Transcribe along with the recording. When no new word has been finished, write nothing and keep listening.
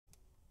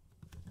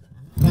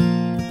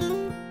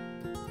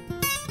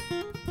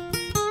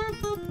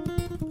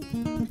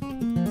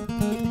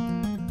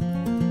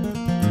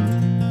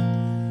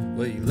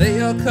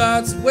the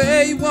cards the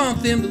way you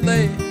want them to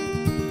lay,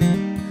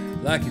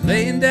 like you're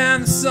laying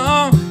down the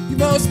song you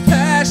most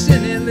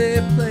passionately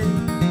play.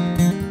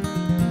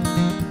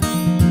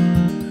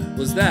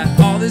 Was that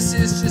all this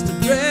is, just a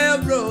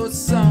railroad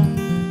song?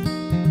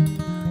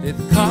 If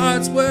the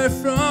cards were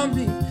from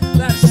me,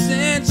 I'd have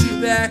sent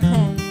you back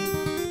home.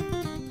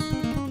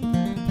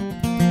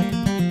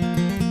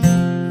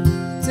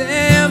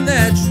 Damn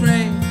that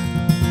train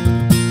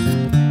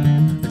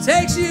that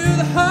takes you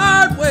the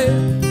hard way.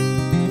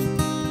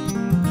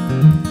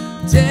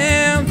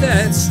 Damn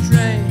that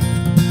strain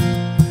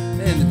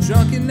and the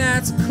drunken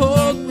nights and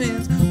cold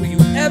winds. Will you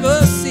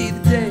ever see the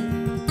day?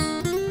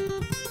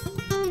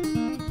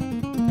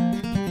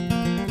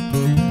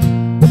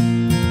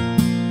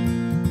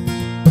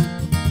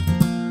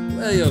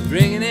 Well, you're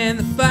bringing in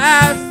the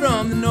fire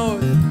from the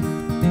north,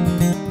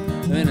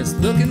 and it's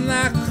looking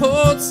like a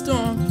cold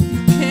storm.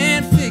 You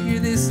can't figure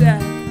this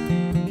out.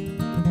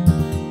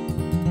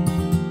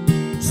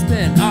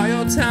 Spend all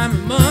your time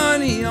and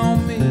money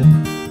on me,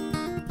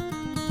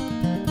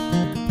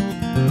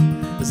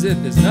 as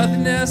if there's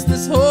nothing else in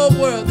this whole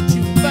world that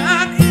you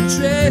find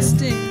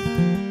interesting.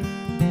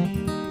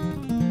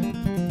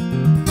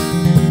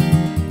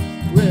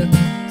 Well,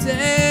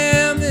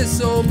 damn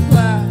this old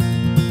plow,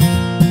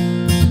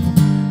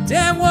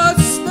 damn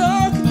what's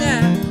smoking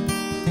now,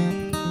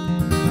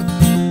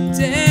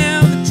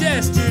 damn the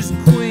jesters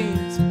and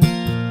queens.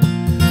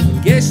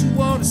 I guess you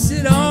want to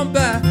sit on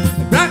by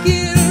and rock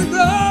it and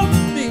roll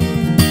with me.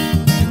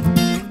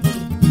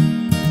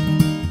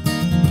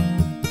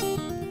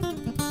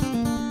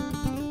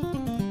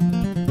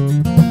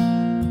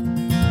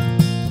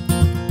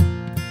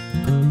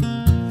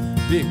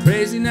 Be a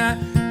crazy night,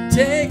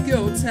 take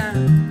your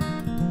time,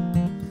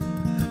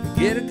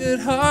 get a good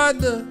hard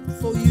look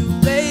before you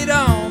lay it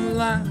on the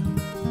line.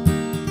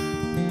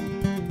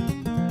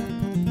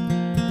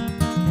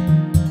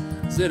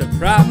 Is it a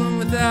problem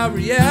without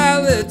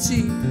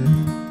reality?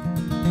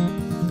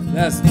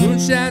 As the moon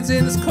shines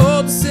in this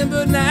cold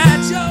December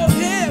night, you're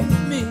here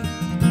with me.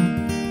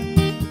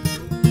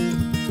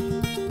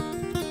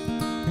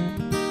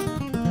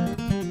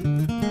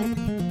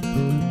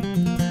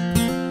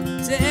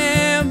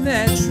 Damn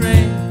that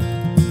train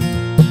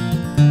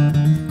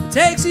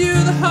takes you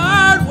the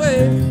hard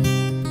way.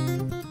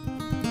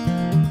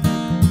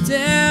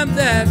 Damn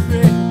that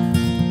freight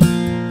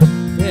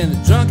and the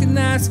drunken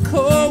nights and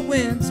cold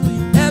winds. Will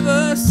you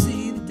ever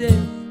see the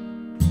day?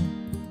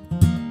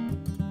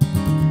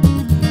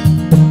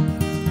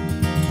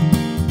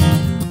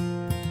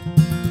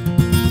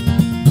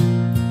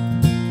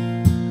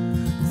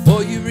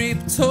 Before you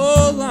reap the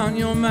toll on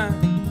your mind,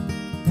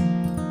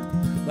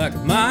 like a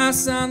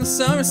mouse on the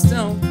summer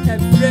stone,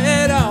 have you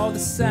read all the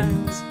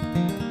signs?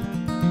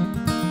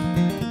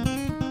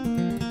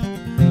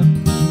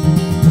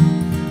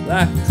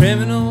 Like a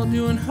criminal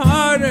doing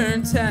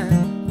hard-earned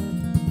time,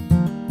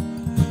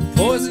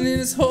 poisoning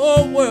his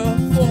whole world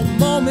for a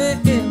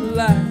moment in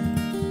life.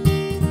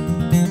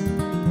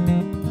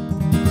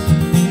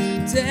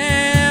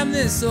 Damn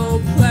this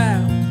old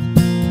plow,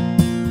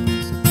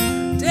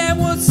 damn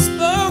what's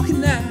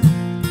smoking now,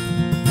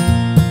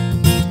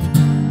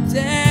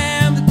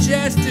 damn the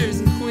jesters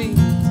and queens.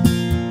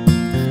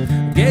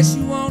 I guess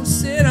you want to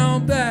sit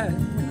on by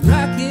and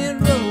rock and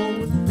roll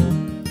with me.